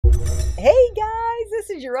Hey guys,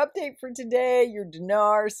 this is your update for today, your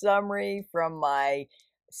Dinar summary from my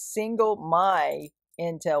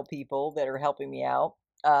intel people that are helping me out.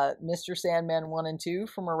 Mr. Sandman 1 and 2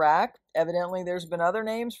 from Iraq. Evidently, there's been other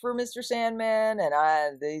names for Mr. Sandman,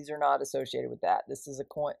 and these are not associated with that. This is a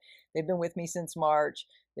coin. They've been with me since March.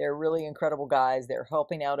 They're really incredible guys. They're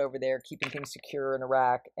helping out over there, keeping things secure in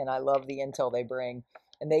Iraq, and I love the intel they bring.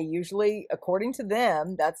 And they usually, according to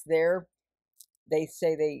them, they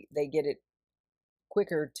say they get it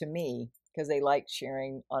quicker to me because they like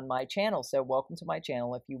sharing on my channel. So welcome to my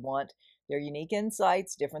channel. If you want their unique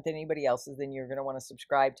insights, different than anybody else's, then you're going to want to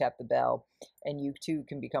subscribe, tap the bell, and you too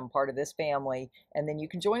can become part of this family. And then you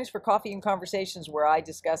can join us for coffee and conversations where I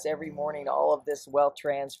discuss every morning all of this wealth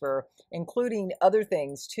transfer, including other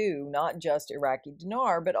things too, not just Iraqi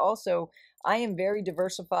dinar, but also I am very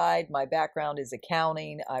diversified. My background is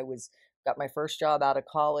accounting. Got my first job out of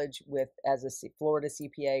college as a Florida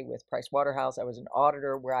CPA with Price Waterhouse. I was an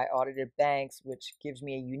auditor where I audited banks, which gives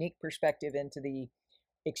me a unique perspective into the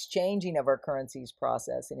exchanging of our currencies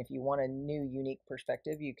process. And if you want a new unique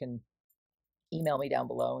perspective, you can email me down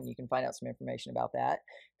below and you can find out some information about that,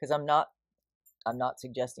 because I'm not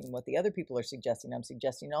suggesting what the other people are suggesting. I'm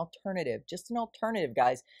suggesting an alternative, just an alternative,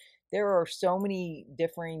 guys. There are so many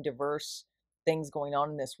differing, diverse things going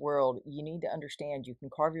on in this world. You need to understand you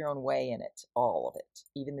can carve your own way in it, all of it.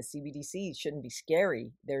 Even the CBDCs shouldn't be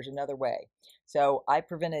scary. There's another way. So I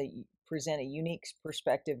present a unique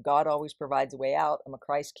perspective. God always provides a way out. I'm a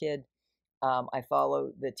Christ kid. I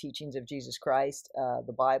follow the teachings of Jesus Christ,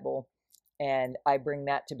 the Bible, and I bring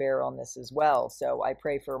that to bear on this as well. So I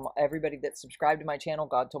pray for everybody that's subscribed to my channel.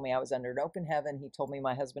 God told me I was under an open heaven. He told me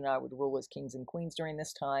my husband and I would rule as kings and queens during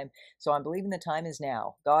this time. So I'm believing the time is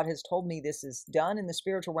now. God has told me this is done in the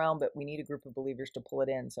spiritual realm, but we need a group of believers to pull it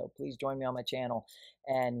in. So please join me on my channel,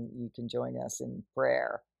 and you can join us in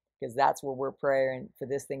prayer, because that's where we're praying for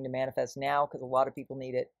this thing to manifest now, because a lot of people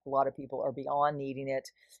need it. A lot of people are beyond needing it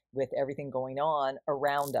with everything going on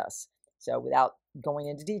around us. So without going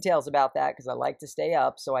into details about that, because I like to stay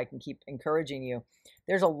up so I can keep encouraging you,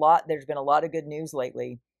 there's been a lot of good news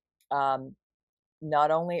lately.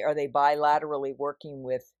 Not only are they bilaterally working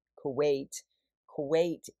with Kuwait.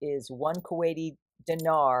 Kuwait is one Kuwaiti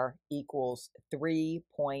dinar equals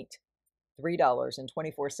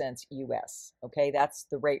 $3.24 US. Okay, that's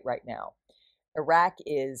the rate right now. Iraq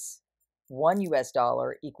is one US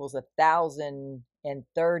dollar equals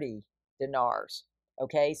 1,030 dinars.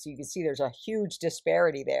 Okay, so you can see there's a huge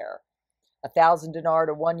disparity there. 1,000 dinar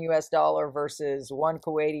to one US dollar versus one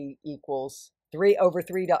Kuwaiti equals over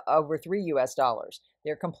three US dollars.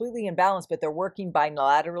 They're completely imbalanced, but they're working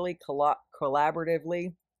bilaterally,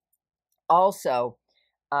 collaboratively. Also,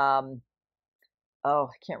 oh, I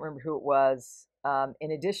can't remember who it was.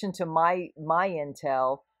 In addition to my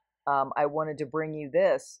intel, I wanted to bring you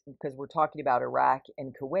this because we're talking about Iraq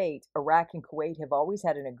and Kuwait. Iraq and Kuwait have always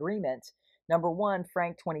had an agreement. Number one,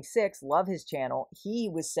 Frank26, love his channel. He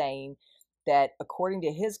was saying that according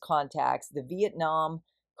to his contacts, the Vietnam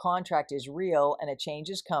contract is real and a change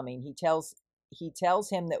is coming. He tells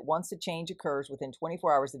him that once the change occurs within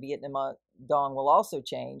 24 hours, the Vietnam dong will also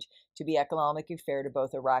change to be economically fair to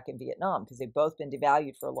both Iraq and Vietnam, because they've both been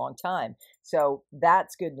devalued for a long time. So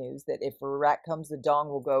that's good news, that if Iraq comes, the dong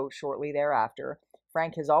will go shortly thereafter.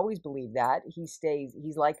 Frank has always believed that. He's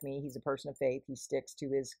like me. He's a person of faith. He sticks to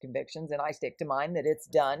his convictions, and I stick to mine, that it's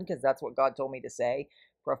done, because that's what God told me to say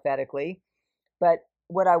prophetically. But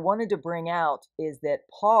what I wanted to bring out is that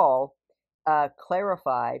Paul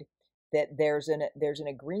clarified that there's an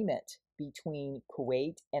agreement between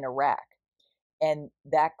Kuwait and Iraq, and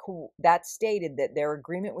that stated that their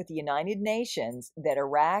agreement with the United Nations that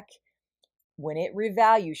Iraq, when it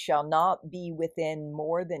revalues, shall not be within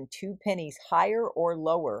more than 2 pennies higher or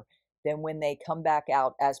lower than when they come back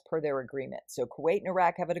out, as per their agreement. So Kuwait and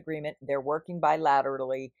Iraq have an agreement. They're working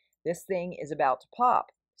bilaterally. This thing is about to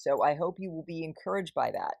pop. So I hope you will be encouraged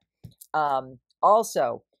by that.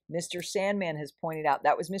 Also, Mr. Sandman has pointed out,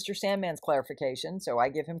 that was Mr. Sandman's clarification, so I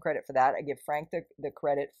give him credit for that. I give Frank the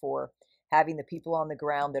credit for having the people on the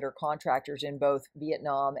ground that are contractors in both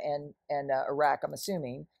Vietnam and Iraq, I'm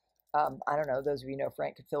assuming. I don't know, those of you know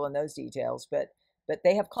Frank could fill in those details, but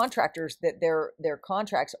they have contractors that their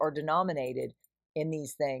contracts are denominated in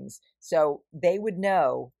these things. So they would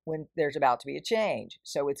know when there's about to be a change.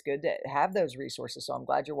 So it's good to have those resources. So I'm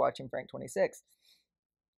glad you're watching Frank26.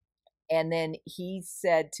 And then he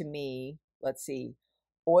said to me, let's see,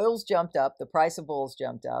 oil's jumped up. The price of oil's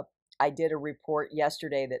jumped up. I did a report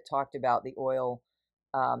yesterday that talked about the oil.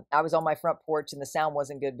 I was on my front porch and the sound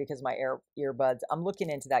wasn't good because my earbuds. I'm looking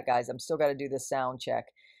into that, guys. I'm still got to do this sound check.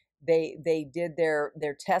 They did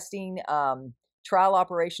their testing. Trial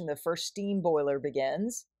operation, the first steam boiler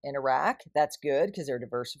begins in Iraq. That's good because they're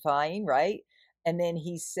diversifying, right? And then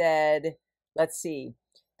he said, let's see,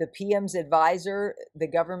 the PM's advisor, the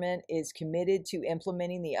government is committed to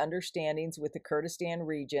implementing the understandings with the Kurdistan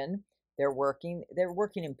region. They're working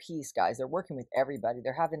in peace, guys. They're working with everybody.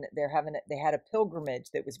 They had a pilgrimage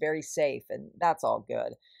that was very safe, and that's all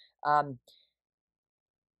good.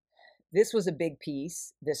 This was a big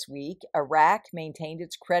piece this week. Iraq maintained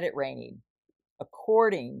its credit rating.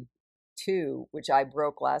 According to, which I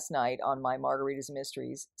broke last night on my Margaritas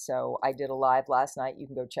Mysteries. So I did a live last night. You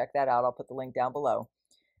can go check that out. I'll put the link down below.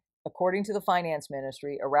 According to the finance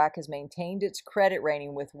ministry, Iraq has maintained its credit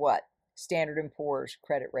rating with what? Standard & Poor's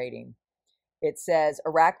credit rating. It says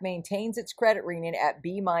Iraq maintains its credit rating at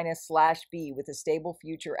B-/B with a stable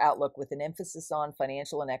future outlook with an emphasis on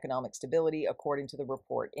financial and economic stability, according to the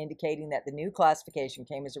report, indicating that the new classification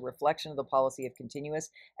came as a reflection of the policy of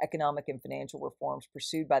continuous economic and financial reforms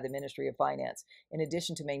pursued by the Ministry of Finance, in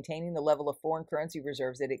addition to maintaining the level of foreign currency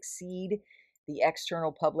reserves that exceed the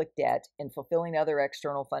external public debt and fulfilling other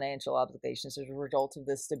external financial obligations as a result of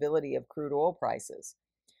the stability of crude oil prices.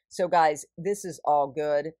 So guys, this is all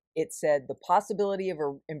good. It said the possibility of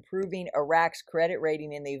improving Iraq's credit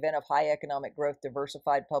rating in the event of high economic growth,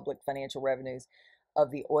 diversified public financial revenues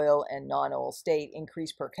of the oil and non-oil state,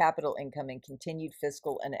 increased per capita income, and continued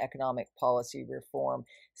fiscal and economic policy reform.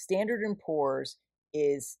 Standard & Poor's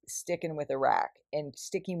is sticking with Iraq and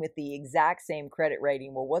sticking with the exact same credit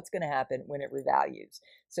rating. Well, what's going to happen when it revalues?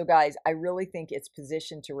 So guys, I really think it's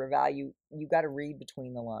positioned to revalue. You got to read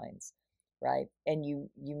between the lines, right? And you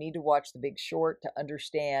need to watch The Big Short to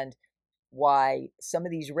understand why some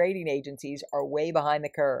of these rating agencies are way behind the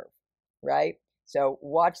curve, right? So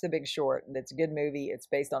watch The Big Short. It's a good movie. It's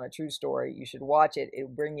based on a true story. You should watch it. It'll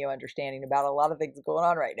bring you understanding about a lot of things going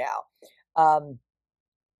on right now.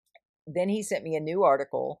 Then he sent me a new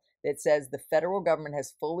article that says the federal government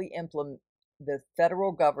has fully implemented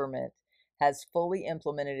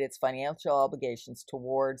its financial obligations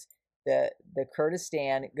towards the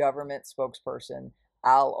Kurdistan government spokesperson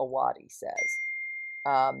Al-Awadi says.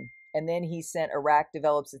 And then he sent Iraq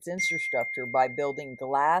develops its infrastructure by building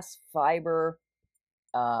glass fiber.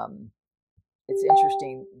 It's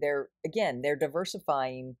interesting. They're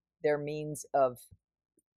diversifying their means of.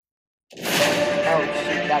 Oh,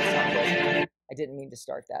 shoot, that's not good. I didn't mean to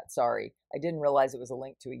start that. Sorry. I didn't realize it was a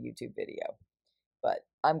link to a YouTube video. But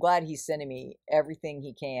I'm glad he's sending me everything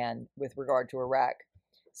he can with regard to Iraq.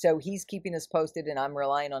 So he's keeping us posted, and I'm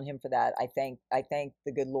relying on him for that. I thank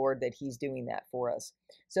the good Lord that he's doing that for us.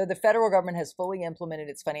 So the federal government has fully implemented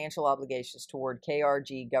its financial obligations toward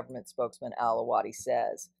KRG government spokesman Al-Awadi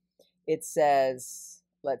says. It says,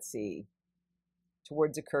 let's see,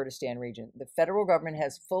 towards the Kurdistan region. The federal government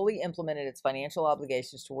has fully implemented its financial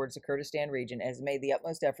obligations towards the Kurdistan region and has made the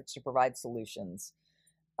utmost efforts to provide solutions.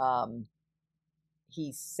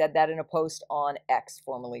 He said that in a post on X,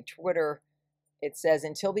 formerly Twitter. It says,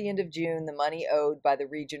 until the end of June, the money owed by the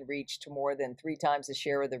region reached to more than 3 times the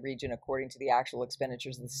share of the region according to the actual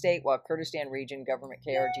expenditures of the state, while Kurdistan region government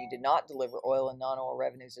KRG did not deliver oil and non-oil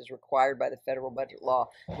revenues as required by the federal budget law.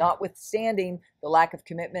 Notwithstanding the lack of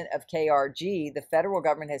commitment of KRG, the federal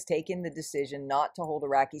government has taken the decision not to hold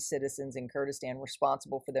Iraqi citizens in Kurdistan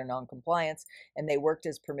responsible for their noncompliance, and they worked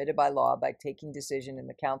as permitted by law by taking decision in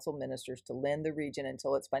the council ministers to lend the region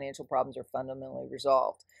until its financial problems are fundamentally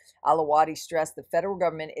resolved. Al-Awadi stressed the federal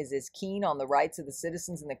government is as keen on the rights of the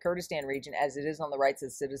citizens in the Kurdistan region as it is on the rights of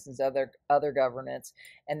the citizens of other governments,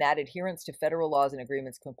 and that adherence to federal laws and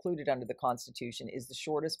agreements concluded under the Constitution is the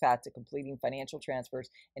shortest path to completing financial transfers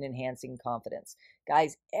and enhancing confidence.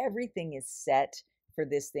 Guys, everything is set for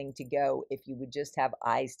this thing to go if you would just have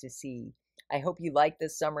eyes to see. I hope you like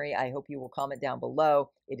this summary. I hope you will comment down below.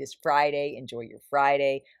 It is Friday. Enjoy your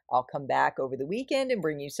Friday. I'll come back over the weekend and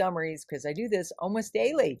bring you summaries because I do this almost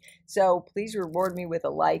daily. So please reward me with a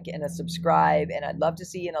like and a subscribe. And I'd love to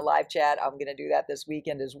see you in a live chat. I'm going to do that this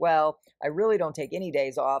weekend as well. I really don't take any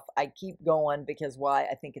days off. I keep going because why?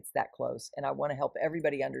 I think it's that close. And I want to help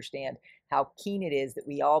everybody understand how keen it is that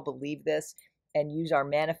we all believe this and use our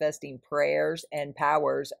manifesting prayers and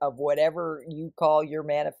powers of whatever you call your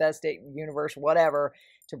manifesting universe, whatever,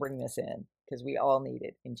 to bring this in, because we all need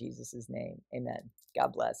it in Jesus' name. Amen.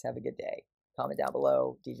 God bless. Have a good day. Comment down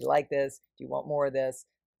below. Did you like this? Do you want more of this?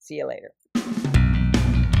 See you later.